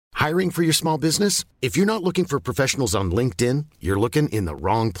Hiring for your small business? If you're not looking for professionals on LinkedIn, you're looking in the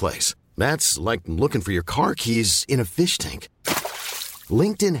wrong place. That's like looking for your car keys in a fish tank.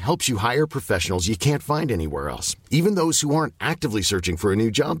 LinkedIn helps you hire professionals you can't find anywhere else, even those who aren't actively searching for a new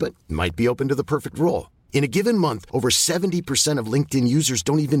job but might be open to the perfect role. In a given month, over 70% of LinkedIn users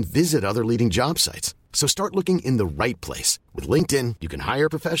don't even visit other leading job sites. So start looking in the right place. With LinkedIn, you can hire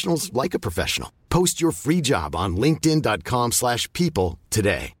professionals like a professional. Post your free job on linkedin.com/people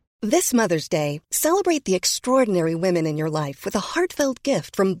today. This Mother's Day, celebrate the extraordinary women in your life with a heartfelt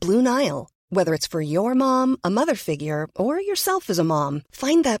gift from Blue Nile. Whether it's for your mom, a mother figure, or yourself as a mom,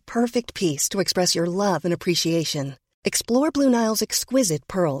 find that perfect piece to express your love and appreciation. Explore Blue Nile's exquisite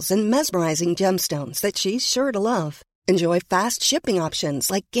pearls and mesmerizing gemstones that she's sure to love. Enjoy fast shipping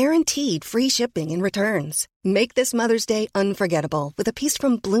options like guaranteed free shipping and returns. Make this Mother's Day unforgettable with a piece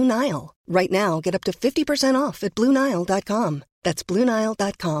from Blue Nile. Right now, get up to 50% off at BlueNile.com. That's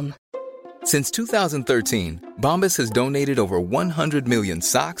BlueNile.com. Since 2013, Bombas has donated over 100 million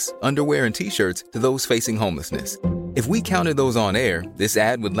socks, underwear, and T-shirts to those facing homelessness. If we counted those on air, this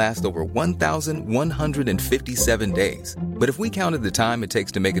ad would last over 1,157 days. But if we counted the time it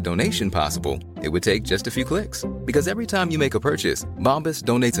takes to make a donation possible, it would take just a few clicks. Because every time you make a purchase, Bombas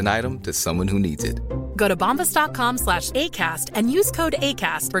donates an item to someone who needs it. Go to bombas.com/ACAST and use code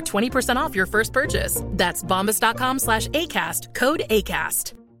ACAST for 20% off your first purchase. That's bombas.com/ACAST, code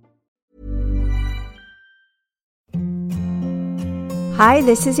ACAST. Hi,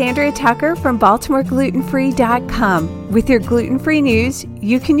 this is Andrea Tucker from BaltimoreGlutenFree.com with your gluten-free news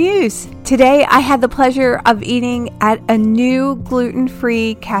you can use. Today, I had the pleasure of eating at a new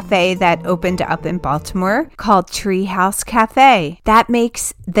gluten-free cafe that opened up in Baltimore called Treehouse Cafe. That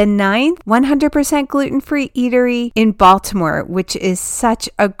makes the 9th 100% gluten-free eatery in Baltimore, which is such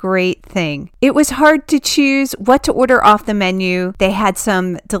a great thing. It was hard to choose what to order off the menu. They had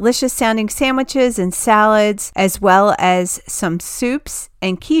some delicious sounding sandwiches and salads, as well as some soups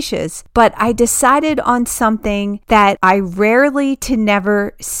and quiches, but I decided on something that I rarely to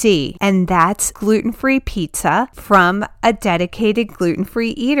never see, and that's gluten-free pizza from a dedicated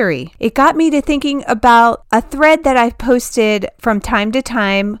gluten-free eatery. It got me to thinking about a thread that I've posted from time to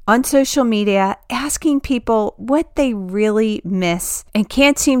time on social media, asking people what they really miss and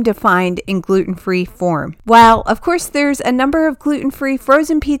can't seem to find in gluten-free form. While, of course, there's a number of gluten-free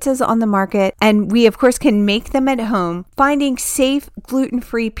frozen pizzas on the market, and we, of course, can make them at home, finding safe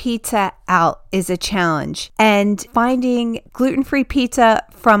gluten-free pizza out is a challenge. And finding gluten-free pizza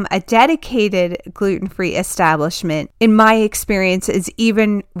from a dedicated gluten-free establishment, in my experience, is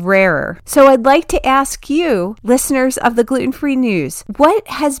even rarer. So I'd like to ask you, listeners of the Gluten-Free News, what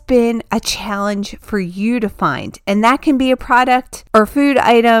has been a challenge for you to find? And that can be a product or food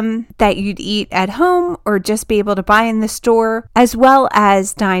item that you'd eat at home or just be able to buy in the store, as well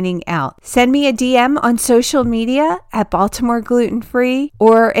as dining out. Send me a DM on social media at Baltimore Gluten Free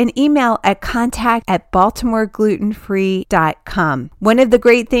or an email at contact@baltimoreglutenfree.com. One of the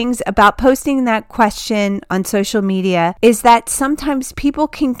great things about posting that question on social media is that sometimes people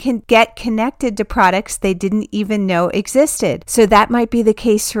can get connected to products they didn't even know existed. So that might be the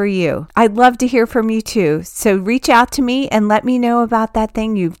case for you. I'd love to hear from you too. So reach out to me and let me know about that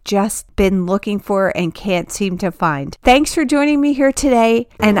thing you've just been looking for and can't seem to find. Thanks for joining me here today,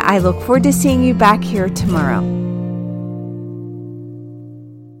 and I look forward to seeing you back here tomorrow.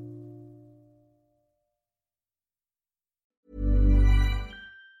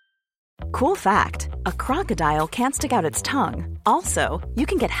 Cool fact, a crocodile can't stick out its tongue. Also, you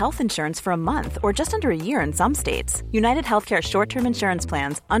can get health insurance for a month or just under a year in some states. United Healthcare short-term insurance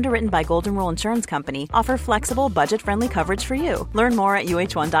plans, underwritten by Golden Rule Insurance Company, offer flexible, budget-friendly coverage for you. Learn more at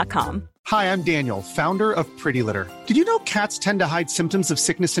UH1.com. Hi, I'm Daniel, founder of Pretty Litter. Did you know cats tend to hide symptoms of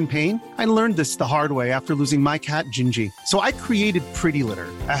sickness and pain? I learned this the hard way after losing my cat, Gingy. So I created Pretty Litter,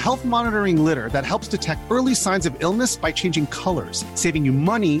 a health monitoring litter that helps detect early signs of illness by changing colors, saving you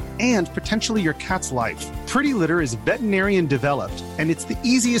money and potentially your cat's life. Pretty Litter is veterinarian developed, and it's the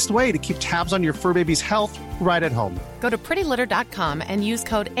easiest way to keep tabs on your fur baby's health right at home. Go to prettylitter.com and use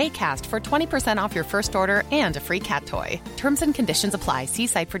code ACAST for 20% off your first order and a free cat toy. Terms and conditions apply. See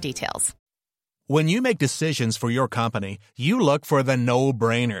site for details. When you make decisions for your company, you look for the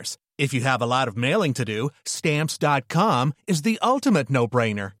no-brainers. If you have a lot of mailing to do, Stamps.com is the ultimate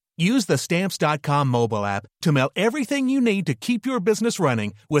no-brainer. Use the Stamps.com mobile app to mail everything you need to keep your business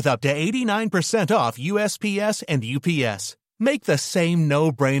running with up to 89% off USPS and UPS. Make the same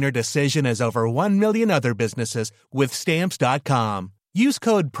no-brainer decision as over 1 million other businesses with Stamps.com. Use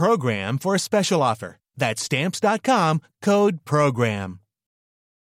code PROGRAM for a special offer. That's Stamps.com, code PROGRAM.